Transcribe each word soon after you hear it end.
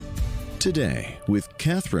Today with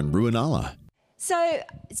Catherine Ruinala. So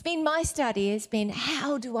it's been my study has been,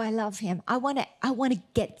 how do I love him? I want to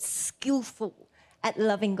get skillful at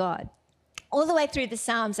loving God. All the way through the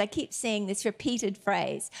Psalms, I keep seeing this repeated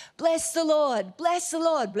phrase, bless the Lord, bless the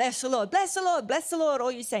Lord, bless the Lord, bless the Lord, bless the Lord,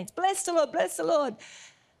 all you saints, bless the Lord, bless the Lord.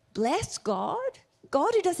 Bless God?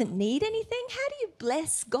 God who doesn't need anything? How do you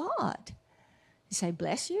bless God? You say,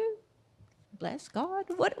 bless you? Bless God?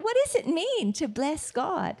 What does it mean to bless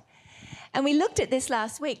God? And we looked at this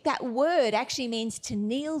last week. That word actually means to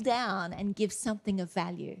kneel down and give something of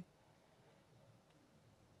value.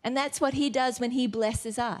 And that's what he does when he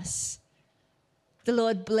blesses us. The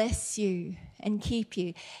Lord bless you and keep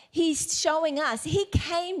you. He's showing us, he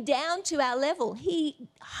came down to our level. He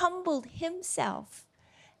humbled himself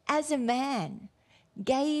as a man,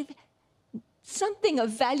 gave something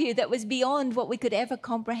of value that was beyond what we could ever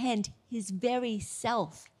comprehend. His very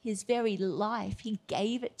self, his very life, he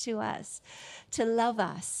gave it to us to love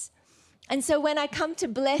us. And so when I come to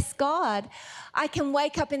bless God, I can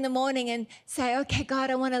wake up in the morning and say, okay,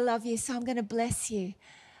 God, I want to love you, so I'm going to bless you.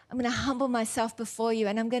 I'm going to humble myself before you,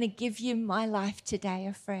 and I'm going to give you my life today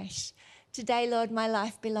afresh. Today, Lord, my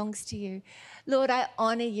life belongs to you. Lord, I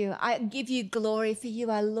honor you. I give you glory, for you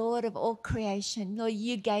are Lord of all creation. Lord,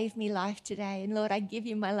 you gave me life today, and Lord, I give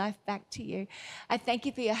you my life back to you. I thank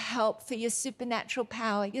you for your help, for your supernatural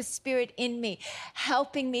power, your spirit in me,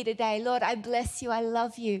 helping me today. Lord, I bless you. I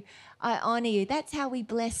love you. I honor you. That's how we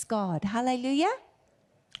bless God. Hallelujah.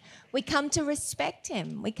 We come to respect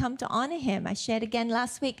him. We come to honor him. I shared again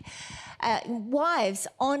last week. Wives,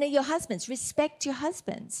 honor your husbands. Respect your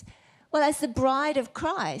husbands. Well, as the bride of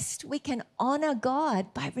Christ, we can honor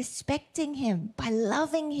God by respecting him, by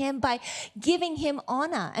loving him, by giving him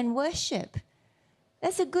honor and worship.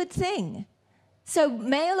 That's a good thing. So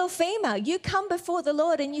male or female, you come before the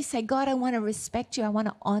Lord and you say, God, I want to respect you. I want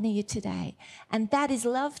to honor you today. And that is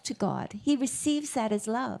love to God. He receives that as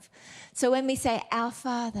love. So when we say, our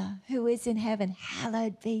Father who is in heaven,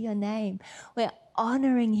 hallowed be your name, we're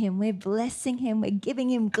honoring him. We're blessing him. We're giving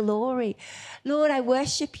him glory. Lord, I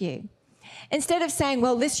worship you. Instead of saying,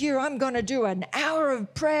 well, this year I'm going to do an hour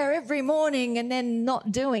of prayer every morning and then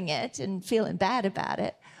not doing it and feeling bad about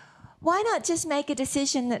it, why not just make a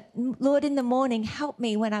decision that, Lord, in the morning, help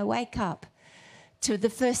me when I wake up to the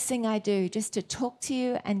first thing I do, just to talk to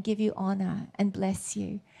you and give you honor and bless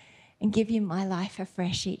you and give you my life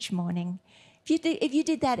afresh each morning. If you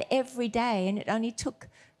did that every day, and it only took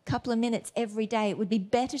a couple of minutes every day, it would be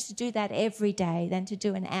better to do that every day than to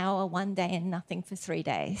do an hour one day and nothing for 3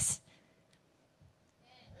 days.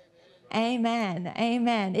 Amen.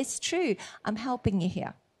 Amen. It's true. I'm helping you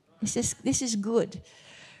here. This is good.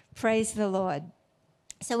 Praise the Lord.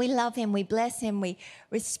 So we love him, we bless him, we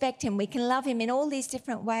respect him. We can love him in all these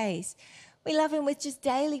different ways. We love him with just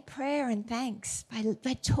daily prayer and thanks,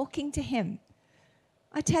 by talking to him.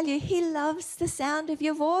 I tell you, he loves the sound of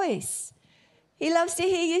your voice. He loves to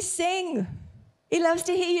hear you sing. He loves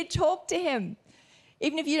to hear you talk to him.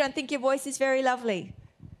 Even if you don't think your voice is very lovely.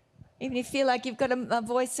 Even if you feel like you've got a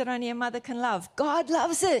voice that only a mother can love. God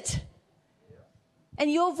loves it.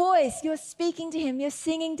 And your voice, you're speaking to him, you're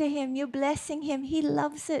singing to him, you're blessing him. He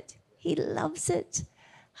loves it. He loves it.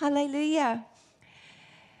 Hallelujah.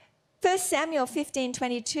 1 Samuel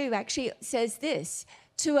 15:22 actually says this,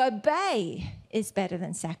 to obey is better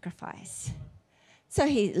than sacrifice. So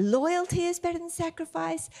loyalty is better than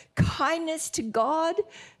sacrifice. Kindness to God,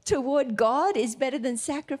 toward God, is better than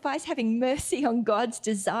sacrifice. Having mercy on God's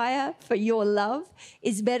desire for your love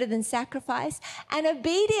is better than sacrifice. And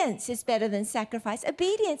obedience is better than sacrifice.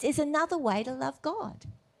 Obedience is another way to love God.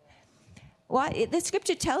 Why? The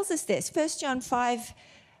scripture tells us this. 1 John 5,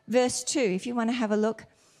 verse 2, if you want to have a look.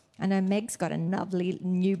 I know Meg's got a lovely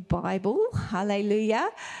new Bible.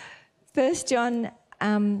 Hallelujah. 1 John,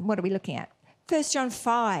 what are we looking at? 1 John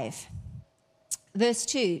 5, verse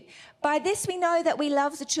 2. By this we know that we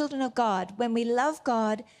love the children of God, when we love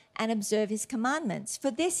God and observe his commandments.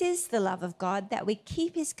 For this is the love of God, that we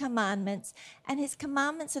keep his commandments, and his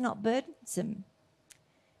commandments are not burdensome.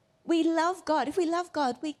 We love God. If we love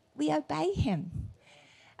God, we obey him.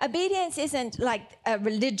 Obedience isn't like a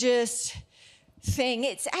religious thing.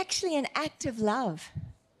 It's actually an act of love.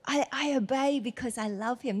 I obey because I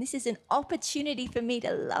love him. This is an opportunity for me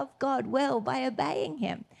to love God well by obeying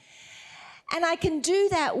him. And I can do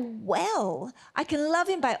that well. I can love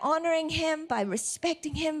him by honoring him, by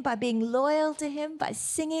respecting him, by being loyal to him, by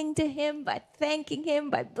singing to him, by thanking him,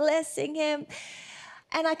 by blessing him.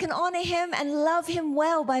 And I can honor him and love him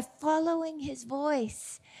well by following his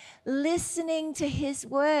voice, listening to his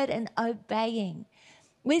word and obeying.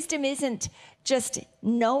 Wisdom isn't just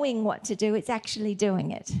knowing what to do, it's actually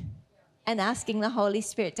doing it. and asking the Holy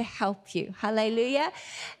Spirit to help you. Hallelujah.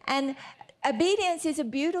 And obedience is a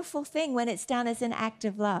beautiful thing when it's done as an act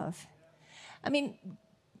of love. I mean,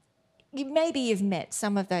 maybe you've met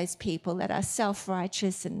some of those people that are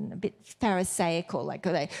self-righteous and a bit pharisaical, like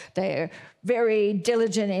they're very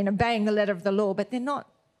diligent in obeying the letter of the law, but they're not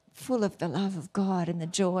full of the love of God and the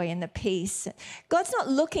joy and the peace. God's not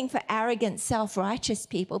looking for arrogant, self-righteous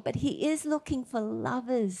people, but he is looking for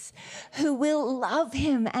lovers who will love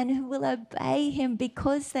him and who will obey him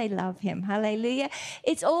because they love him. Hallelujah.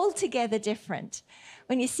 It's altogether different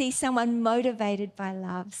when you see someone motivated by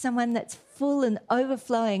love, someone that's full and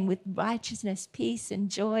overflowing with righteousness, peace and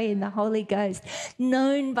joy in the Holy Ghost,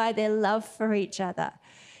 known by their love for each other.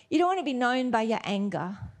 You don't want to be known by your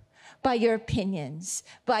anger, by your opinions,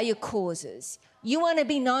 by your causes. You want to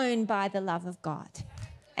be known by the love of God.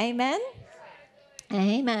 Amen?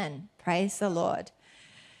 Amen. Praise the Lord.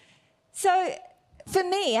 So for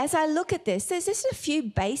me, as I look at this, there's just a few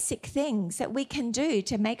basic things that we can do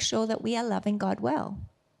to make sure that we are loving God well.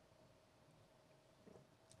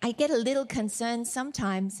 I get a little concerned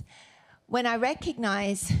sometimes when I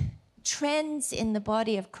recognize trends in the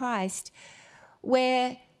body of Christ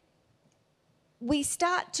where we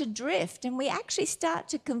start to drift and we actually start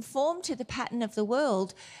to conform to the pattern of the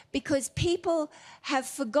world because people have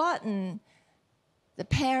forgotten the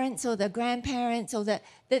parents or the grandparents or the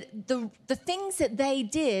things that they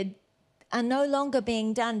did are no longer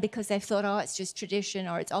being done because they've thought, oh, it's just tradition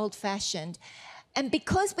or it's old-fashioned. And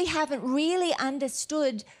because we haven't really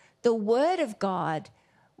understood the Word of God,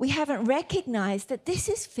 we haven't recognized that this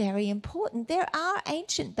is very important. There are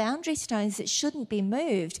ancient boundary stones that shouldn't be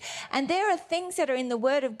moved. And there are things that are in the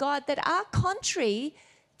Word of God that are contrary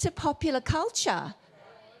to popular culture.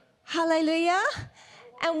 Hallelujah.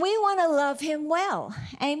 And we want to love him well.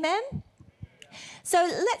 Amen. So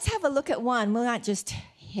let's have a look at one. We won't just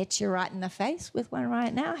hit you right in the face with one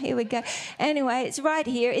right now. Here we go. Anyway, it's right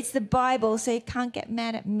here. It's the Bible, so you can't get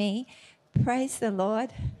mad at me. Praise the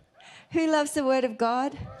Lord. Who loves the Word of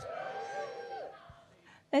God?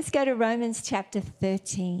 Let's go to Romans chapter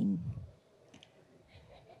 13.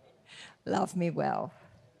 Love me well.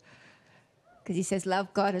 Because he says,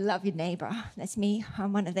 love God and love your neighbour. That's me.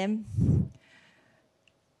 I'm one of them.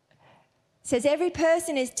 It says, every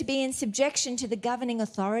person is to be in subjection to the governing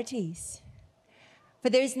authorities. For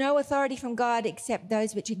there is no authority from God except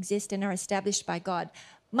those which exist and are established by God.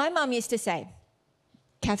 My mum used to say,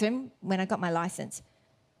 Catherine, when I got my licence,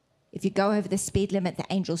 if you go over the speed limit, the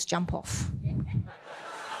angels jump off.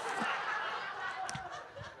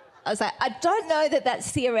 I was like, I don't know that that's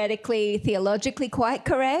theologically quite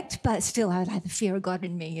correct, but still I had the fear of God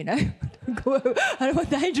in me, you know. I don't want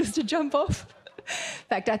the angels to jump off. In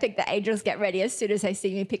fact, I think the angels get ready as soon as they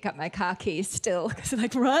see me pick up my car keys still. Because they're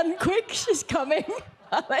like, run, quick, she's coming.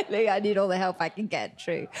 Hallelujah, I need all the help I can get,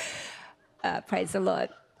 true. Praise the Lord.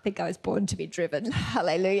 I think I was born to be driven.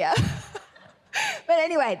 Hallelujah. But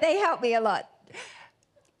anyway, they help me a lot.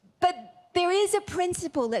 But there is a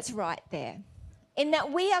principle that's right there, in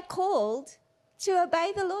that we are called to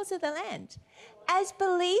obey the laws of the land. As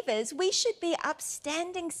believers, we should be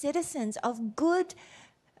upstanding citizens of good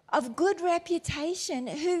reputation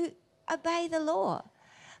who obey the law.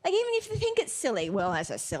 Like, even if you think it's silly, well, that's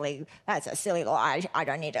a silly law. I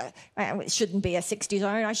don't need it shouldn't be a 60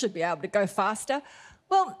 zone. I should be able to go faster.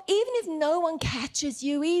 Well, even if no one catches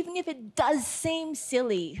you, even if it does seem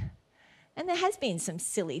silly, and there has been some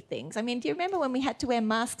silly things. I mean, do you remember when we had to wear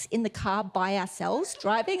masks in the car by ourselves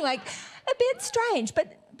driving? Like, a bit strange,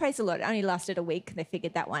 but praise the Lord, it only lasted a week and they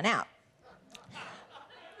figured that one out.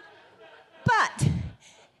 But even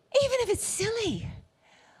if it's silly,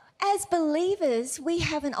 as believers, we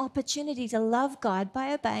have an opportunity to love God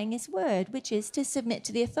by obeying his word, which is to submit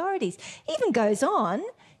to the authorities. It even goes on,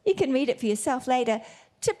 you can read it for yourself later,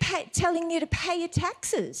 telling you to pay your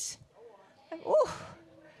taxes. Like, oh,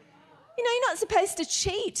 you know, you're not supposed to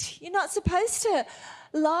cheat. You're not supposed to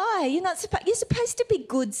lie. You're supposed to be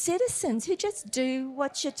good citizens who just do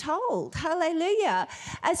what you're told. Hallelujah.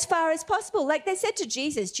 As far as possible. Like they said to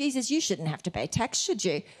Jesus, you shouldn't have to pay tax, should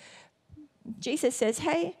you? Jesus says,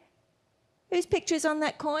 hey, whose picture is on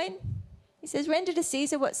that coin? He says, render to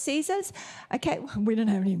Caesar what's Caesar's. Okay, well, we don't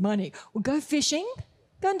have any money. Well, go fishing.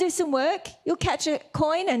 Go and do some work. You'll catch a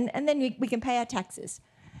coin and then we can pay our taxes.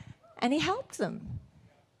 And he helped them.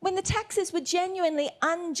 When the taxes were genuinely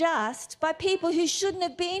unjust by people who shouldn't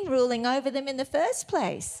have been ruling over them in the first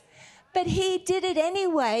place. But he did it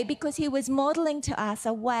anyway because he was modelling to us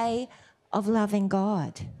a way of loving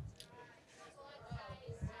God.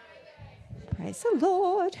 Praise the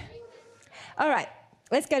Lord. All right,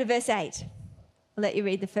 let's go to verse 8. I'll let you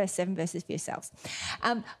read the first 7 verses for yourselves.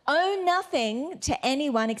 Owe nothing to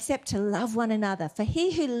anyone except to love one another, for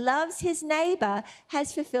he who loves his neighbor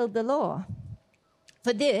has fulfilled the law.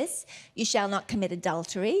 For this, you shall not commit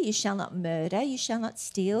adultery, you shall not murder, you shall not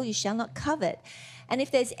steal, you shall not covet. And if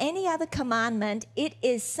there's any other commandment, it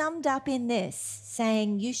is summed up in this,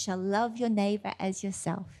 saying, you shall love your neighbor as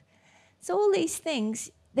yourself. So all these things,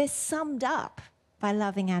 they're summed up by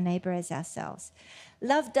loving our neighbor as ourselves.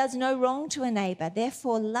 Love does no wrong to a neighbor.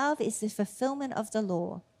 Therefore, love is the fulfillment of the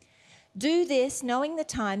law. Do this, knowing the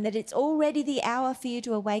time, that it's already the hour for you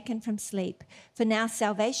to awaken from sleep. For now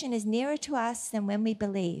salvation is nearer to us than when we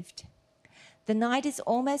believed. The night is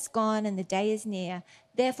almost gone and the day is near.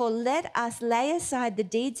 Therefore, let us lay aside the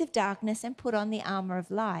deeds of darkness and put on the armor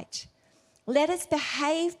of light. Let us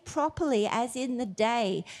behave properly as in the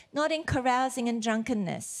day, not in carousing and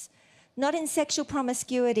drunkenness, not in sexual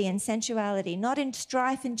promiscuity and sensuality, not in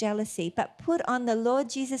strife and jealousy, but put on the Lord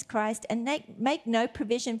Jesus Christ and make no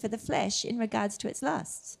provision for the flesh in regards to its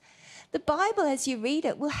lusts. The Bible, as you read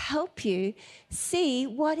it, will help you see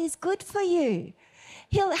what is good for you.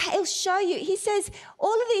 He'll show you. He says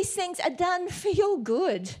all of these things are done for your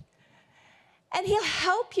good. And he'll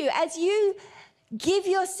help you as you give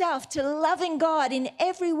yourself to loving God in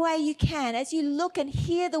every way you can, as you look and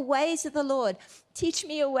hear the ways of the Lord. Teach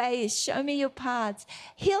me your ways, show me your paths.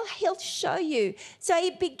 He'll show you. So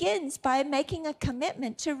he begins by making a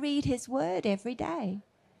commitment to read his word every day.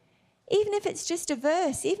 Even if it's just a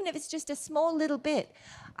verse, even if it's just a small little bit.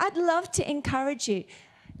 I'd love to encourage you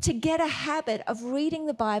to get a habit of reading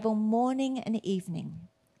the Bible morning and evening.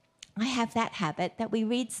 I have that habit that we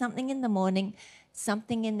read something in the morning,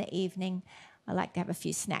 something in the evening. I like to have a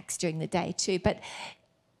few snacks during the day too, but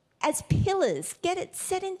as pillars, get it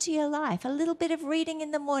set into your life. A little bit of reading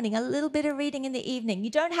in the morning, a little bit of reading in the evening.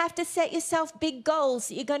 You don't have to set yourself big goals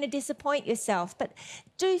that you're going to disappoint yourself, but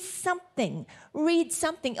do something, read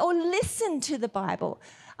something, or listen to the Bible.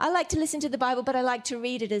 I like to listen to the Bible, but I like to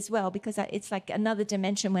read it as well because it's like another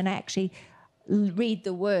dimension when I actually read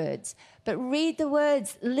the words. But read the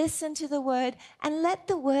words, listen to the word, and let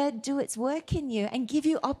the word do its work in you and give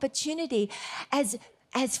you opportunity as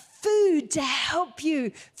food to help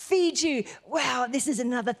you, feed you. Wow, this is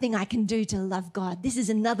another thing I can do to love God. This is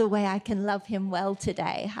another way I can love him well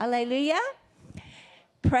today. Hallelujah.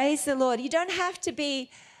 Praise the Lord. You don't have to be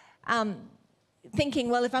thinking,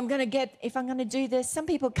 well, if I'm going to do this. Some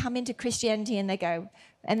people come into Christianity and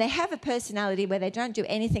they have a personality where they don't do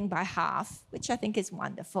anything by half, which I think is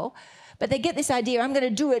wonderful. But they get this idea, I'm going to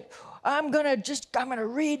do it. I'm going to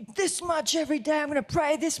read this much every day. I'm going to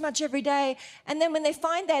pray this much every day. And then when they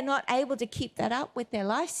find they're not able to keep that up with their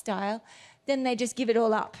lifestyle, then they just give it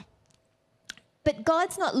all up. But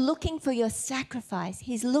God's not looking for your sacrifice.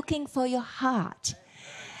 He's looking for your heart.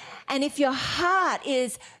 And if your heart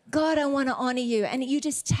is, God, I want to honor you, and you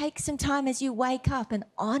just take some time as you wake up and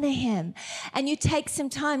honor him, and you take some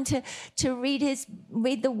time to read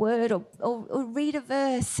the word or read a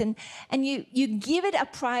verse, and you give it a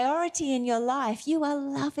priority in your life, you are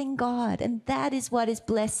loving God, and that is what is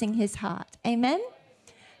blessing his heart. Amen?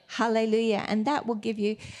 Hallelujah. And that will give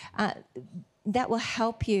you, that will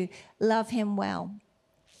help you love him well.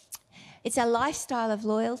 It's a lifestyle of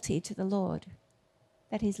loyalty to the Lord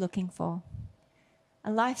that he's looking for,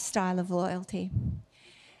 a lifestyle of loyalty.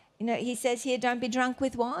 You know, he says here, don't be drunk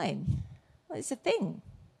with wine. Well, it's a thing.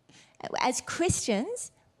 As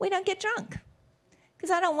Christians, we don't get drunk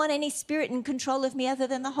because I don't want any spirit in control of me other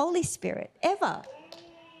than the Holy Spirit, ever.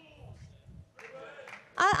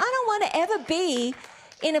 I don't want to ever be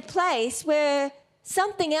in a place where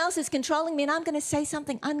something else is controlling me and I'm going to say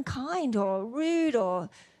something unkind or rude or...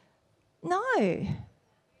 No.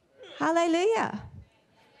 Hallelujah.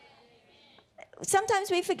 Sometimes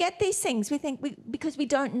we forget these things. We think because we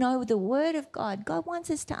don't know the word of God. God wants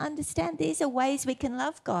us to understand these are ways we can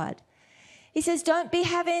love God. He says, don't be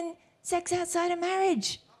having sex outside of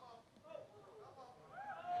marriage.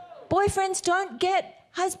 Boyfriends don't get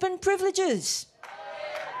husband privileges.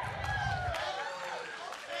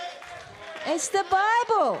 It's the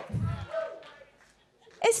Bible.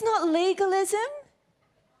 It's not legalism.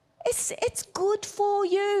 It's good for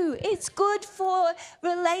you. It's good for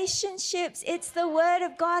relationships. It's the word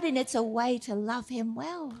of God, and it's a way to love him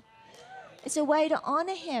well. It's a way to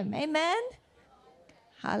honor him. Amen?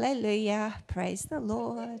 Hallelujah. Praise the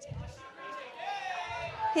Lord.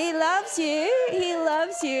 He loves you. He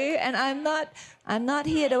loves you. And I'm not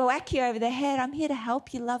here to whack you over the head. I'm here to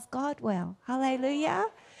help you love God well.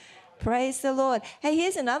 Hallelujah. Praise the Lord. Hey,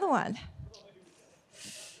 here's another one.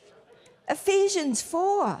 Ephesians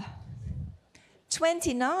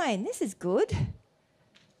 4:29. This is good.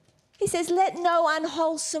 He says, let no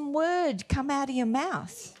unwholesome word come out of your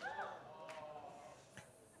mouth.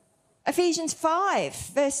 Ephesians 5,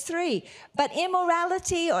 verse 3, but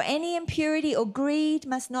immorality or any impurity or greed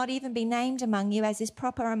must not even be named among you, as is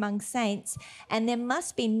proper among saints, and there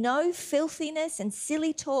must be no filthiness and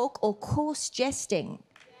silly talk or coarse jesting,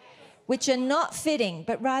 which are not fitting,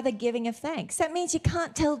 but rather giving of thanks. That means you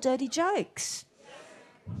can't tell dirty jokes.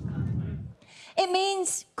 It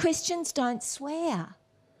means Christians don't swear.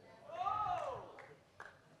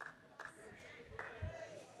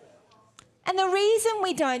 And the reason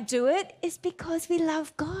we don't do it is because we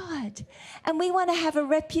love God and we want to have a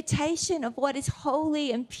reputation of what is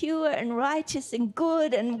holy and pure and righteous and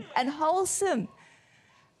good and wholesome.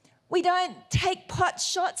 We don't take pot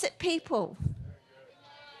shots at people.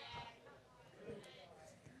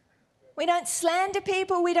 We don't slander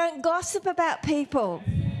people. We don't gossip about people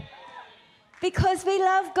because we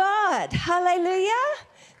love God. Hallelujah.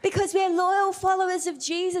 Because we're loyal followers of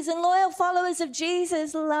Jesus, and loyal followers of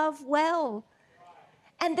Jesus love well.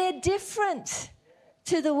 And they're different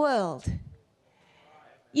to the world.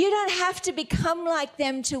 You don't have to become like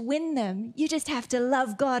them to win them. You just have to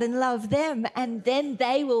love God and love them, and then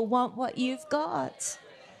they will want what you've got.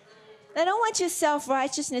 They don't want your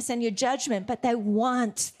self-righteousness and your judgment, but they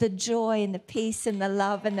want the joy and the peace and the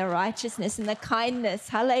love and the righteousness and the kindness.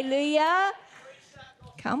 Hallelujah.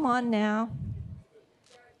 Come on now.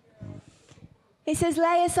 He says,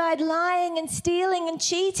 lay aside lying and stealing and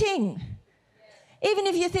cheating. Even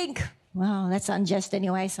if you think, well, that's unjust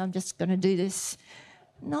anyway, so I'm just going to do this.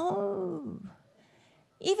 No.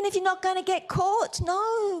 Even if you're not going to get caught,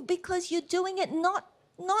 no, because you're doing it not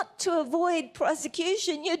to avoid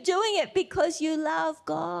prosecution. You're doing it because you love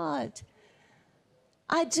God.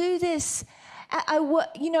 I do this.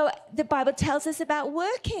 The Bible tells us about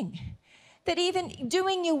working. That even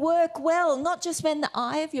doing your work well, not just when the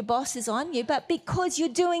eye of your boss is on you, but because you're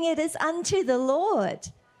doing it as unto the Lord.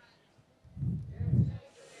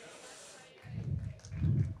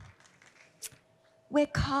 We're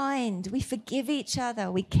kind. We forgive each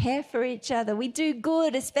other. We care for each other. We do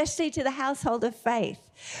good, especially to the household of faith.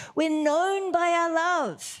 We're known by our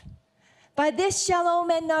love. By this shall all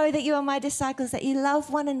men know that you are my disciples, that you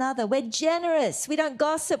love one another. We're generous. We don't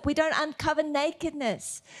gossip. We don't uncover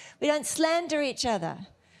nakedness. We don't slander each other.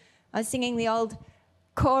 I was singing the old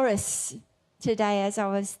chorus today as I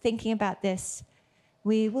was thinking about this.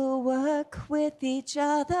 We will work with each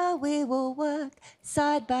other. We will work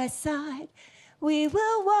side by side. We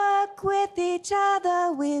will work with each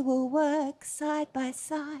other. We will work side by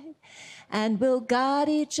side. And we'll guard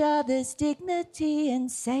each other's dignity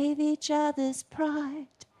and save each other's pride.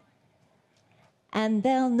 And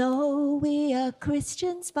they'll know we are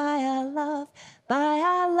Christians by our love,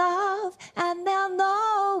 and they'll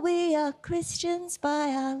know we are Christians by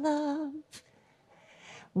our love.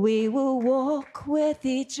 We will walk with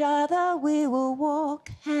each other, we will walk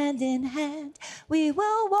hand in hand. We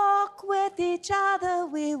will walk with each other,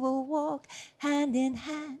 we will walk hand in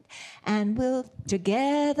hand. And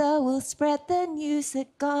together we'll spread the news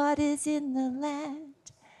that God is in the land.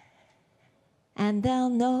 And they'll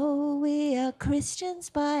know we are Christians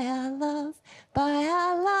by our love, by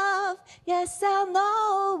our love. Yes, they'll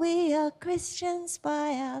know we are Christians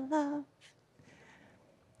by our love.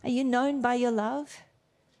 Are you known by your love?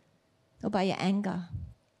 Or by your anger?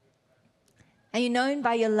 Are you known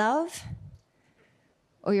by your love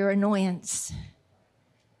or your annoyance?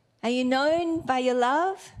 Are you known by your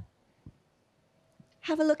love?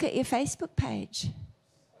 Have a look at your Facebook page.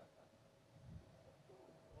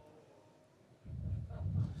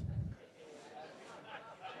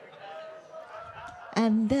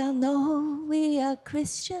 And they'll know we are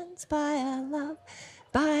Christians by our love.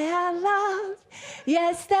 By our love,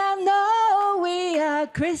 yes, they'll know we are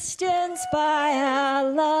Christians by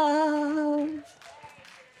our love.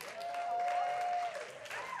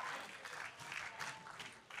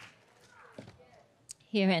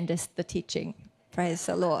 Here endeth the teaching. Praise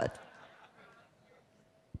the Lord.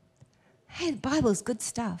 Hey, the Bible's good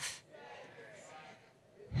stuff.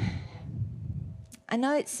 I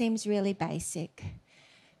know it seems really basic.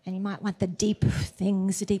 And you might want the deep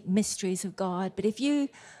things, the deep mysteries of God. But if you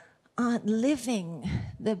aren't living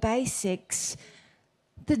the basics,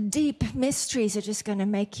 the deep mysteries are just going to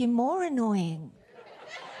make you more annoying.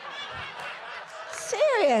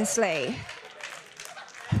 Seriously.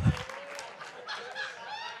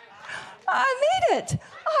 I mean it.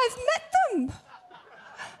 I've met them.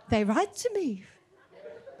 They write to me.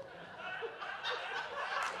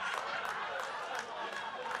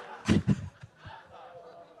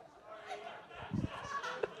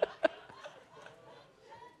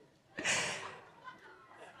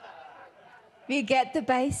 you get the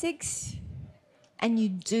basics and you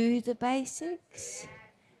do the basics,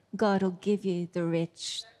 God will give you the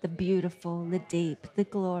rich, the beautiful, the deep, the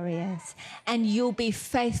glorious, and you'll be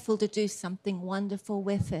faithful to do something wonderful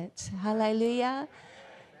with it. Hallelujah.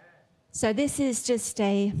 So this is just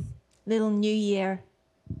a little New Year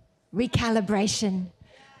recalibration.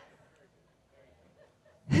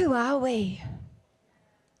 Who are we?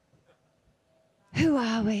 Who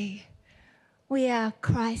are we? We are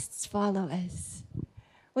Christ's followers.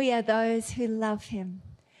 We are those who love him.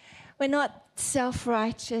 We're not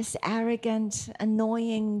self-righteous, arrogant,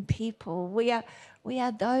 annoying people. We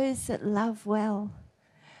are those that love well,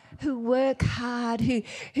 who work hard,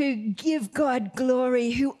 who give God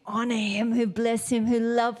glory, who honor him, who bless him, who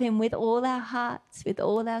love him with all our hearts, with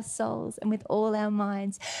all our souls, and with all our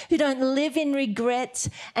minds, who don't live in regret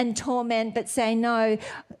and torment, but say, no,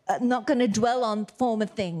 I'm not going to dwell on former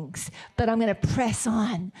things, but I'm going to press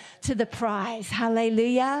on to the prize.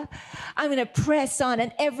 Hallelujah. I'm going to press on,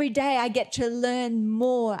 and every day I get to learn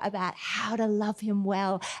more about how to love him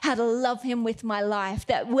well, how to love him with my life,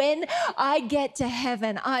 that when I get to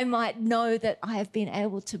heaven, I might know that I have been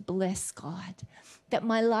able to bless God, that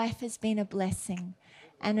my life has been a blessing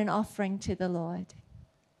and an offering to the Lord.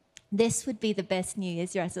 This would be the best New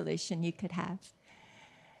Year's resolution you could have,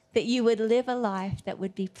 that you would live a life that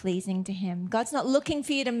would be pleasing to him. God's not looking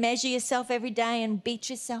for you to measure yourself every day and beat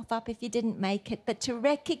yourself up if you didn't make it, but to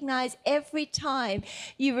recognize every time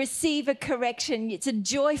you receive a correction, it's a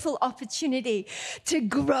joyful opportunity to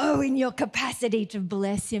grow in your capacity to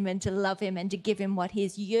bless him and to love him and to give him what he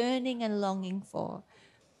is yearning and longing for.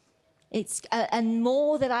 It's and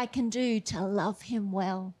more that I can do to love him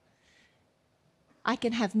well. I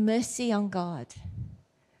can have mercy on God.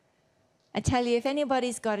 I tell you, if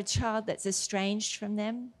anybody's got a child that's estranged from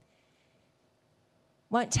them,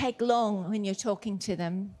 won't take long when you're talking to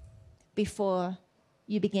them before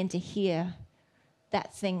you begin to hear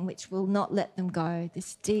that thing which will not let them go,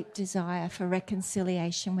 this deep desire for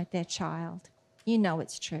reconciliation with their child. You know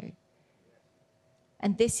it's true.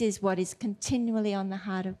 And this is what is continually on the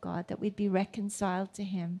heart of God, that we'd be reconciled to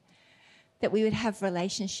him, that we would have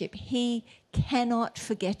relationship. He cannot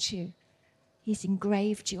forget you. He's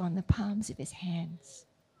engraved you on the palms of his hands.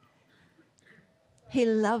 He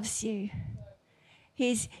loves you.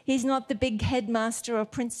 He's not the big headmaster or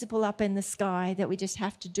principal up in the sky that we just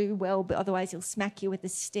have to do well, but otherwise he'll smack you with a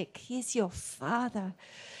stick. He's your Father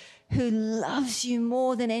who loves you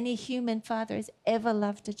more than any human father has ever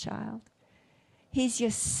loved a child. He's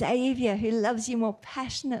your Savior who loves you more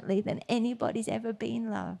passionately than anybody's ever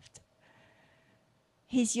been loved.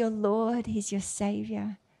 He's your Lord. He's your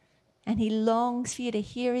Savior. And he longs for you to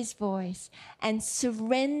hear his voice and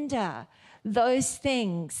surrender those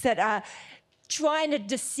things that are trying to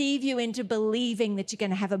deceive you into believing that you're going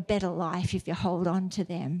to have a better life if you hold on to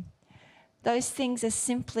them. Those things are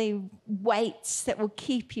simply weights that will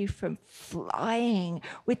keep you from flying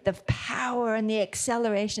with the power and the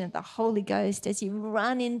acceleration of the Holy Ghost as you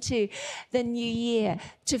run into the new year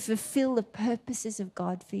to fulfill the purposes of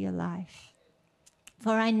God for your life.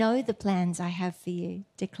 For I know the plans I have for you,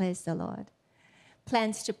 declares the Lord.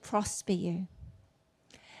 Plans to prosper you,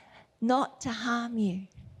 not to harm you.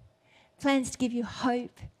 Plans to give you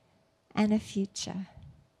hope and a future.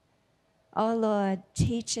 Oh Lord,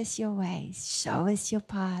 teach us your ways, show us your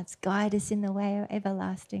paths, guide us in the way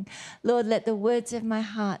everlasting. Lord, let the words of my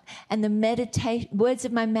heart and the words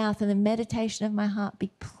of my mouth and the meditation of my heart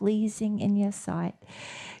be pleasing in your sight.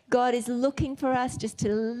 God is looking for us just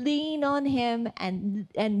to lean on him and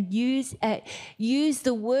use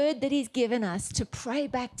the word that he's given us to pray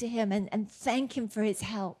back to him and thank him for his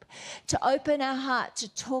help, to open our heart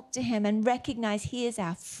to talk to him and recognize he is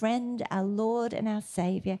our friend, our Lord and our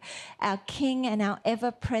Savior, our King and our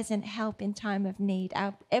ever-present help in time of need,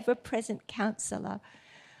 our ever-present counselor.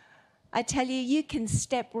 I tell you, you can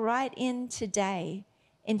step right in today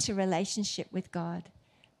into relationship with God.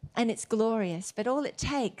 And it's glorious, but all it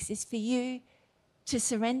takes is for you to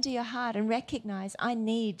surrender your heart and recognize, I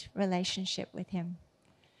need relationship with him.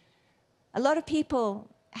 A lot of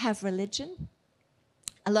people have religion.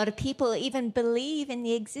 A lot of people even believe in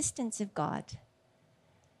the existence of God.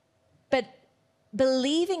 But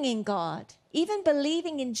believing in God, even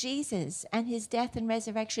believing in Jesus and his death and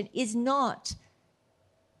resurrection is not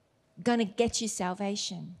going to get you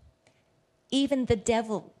salvation. Even the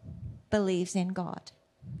devil believes in God.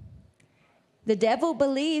 The devil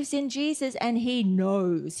believes in Jesus and he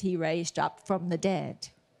knows he raised up from the dead.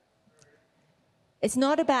 It's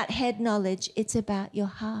not about head knowledge, it's about your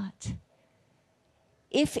heart.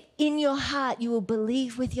 If in your heart you will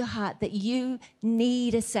believe with your heart that you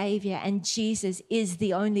need a Savior and Jesus is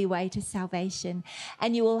the only way to salvation,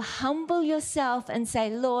 and you will humble yourself and say,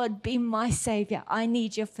 Lord, be my Savior, I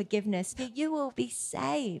need your forgiveness, you will be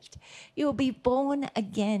saved. You will be born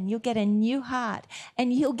again. You'll get a new heart,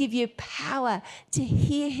 and He'll give you power to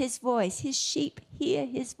hear His voice. His sheep hear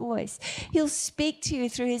His voice. He'll speak to you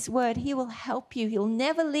through His word. He will help you. He'll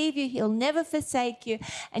never leave you. He'll never forsake you,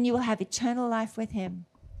 and you will have eternal life with Him.